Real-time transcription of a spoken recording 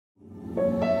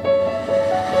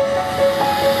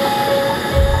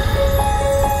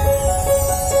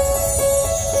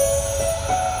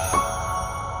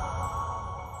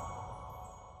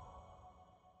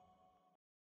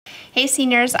Hey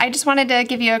seniors, I just wanted to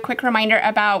give you a quick reminder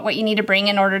about what you need to bring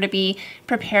in order to be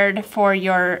prepared for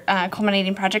your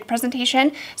culminating project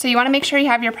presentation. So you want to make sure you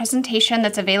have your presentation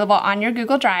that's available on your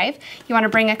Google Drive. You want to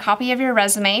bring a copy of your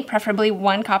resume, preferably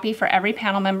one copy for every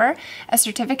panel member. A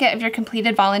certificate of your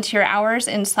completed volunteer hours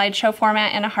in slideshow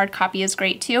format, and a hard copy is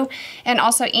great too. And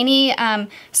also any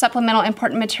supplemental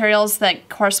important materials that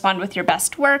correspond with your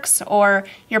best works or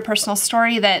your personal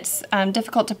story that's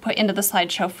difficult to put into the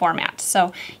slideshow format. So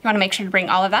you want to make sure to bring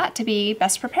all of that to be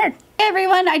best prepared. Hey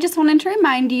everyone, I just wanted to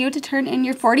remind you to turn in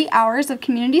your 40 hours of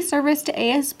community service to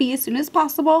ASB as soon as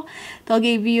possible. They'll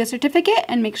give you a certificate,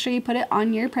 and make sure you put it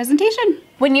on your presentation.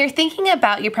 When you're thinking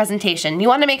about your presentation, you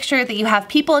want to make sure that you have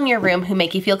people in your room who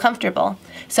make you feel comfortable.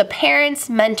 So parents,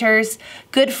 mentors,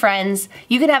 good friends,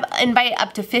 you can invite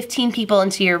up to 15 people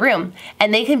into your room,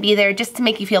 and they can be there just to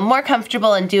make you feel more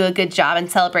comfortable and do a good job and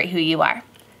celebrate who you are.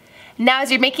 Now,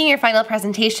 as you're making your final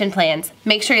presentation plans,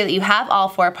 make sure that you have all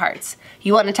 4 parts.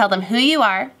 You want to tell them who you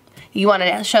are, you want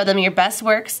to show them your best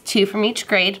works, 2 from each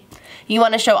grade, you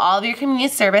want to show all of your community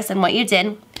service and what you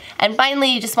did, and finally,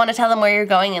 you just want to tell them where you're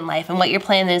going in life and what your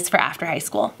plan is for after high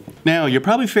school. Now, you're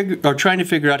probably trying to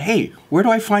figure out, hey, where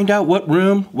do I find out what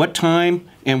room, what time,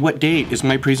 and what date is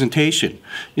my presentation?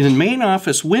 In the main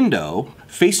office window,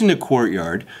 facing the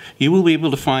courtyard, you will be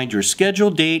able to find your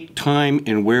scheduled date, time,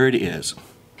 and where it is.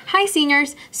 Hi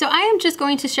seniors, so I am just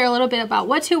going to share a little bit about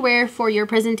what to wear for your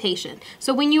presentation.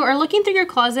 So when you are looking through your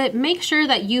closet, make sure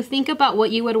that you think about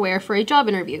what you would wear for a job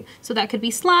interview. So that could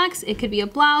be slacks, it could be a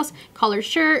blouse, collared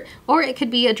shirt, or it could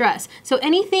be a dress. So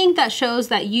anything that shows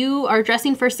that you are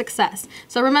dressing for success.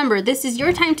 So remember, this is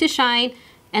your time to shine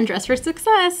and dress for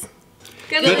success.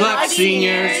 Good luck,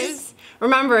 seniors!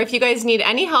 Remember, if you guys need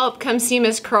any help, come see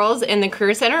Miss Curls in the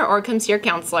Career Center or come see your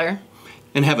counselor.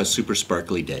 And have a super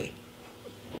sparkly day.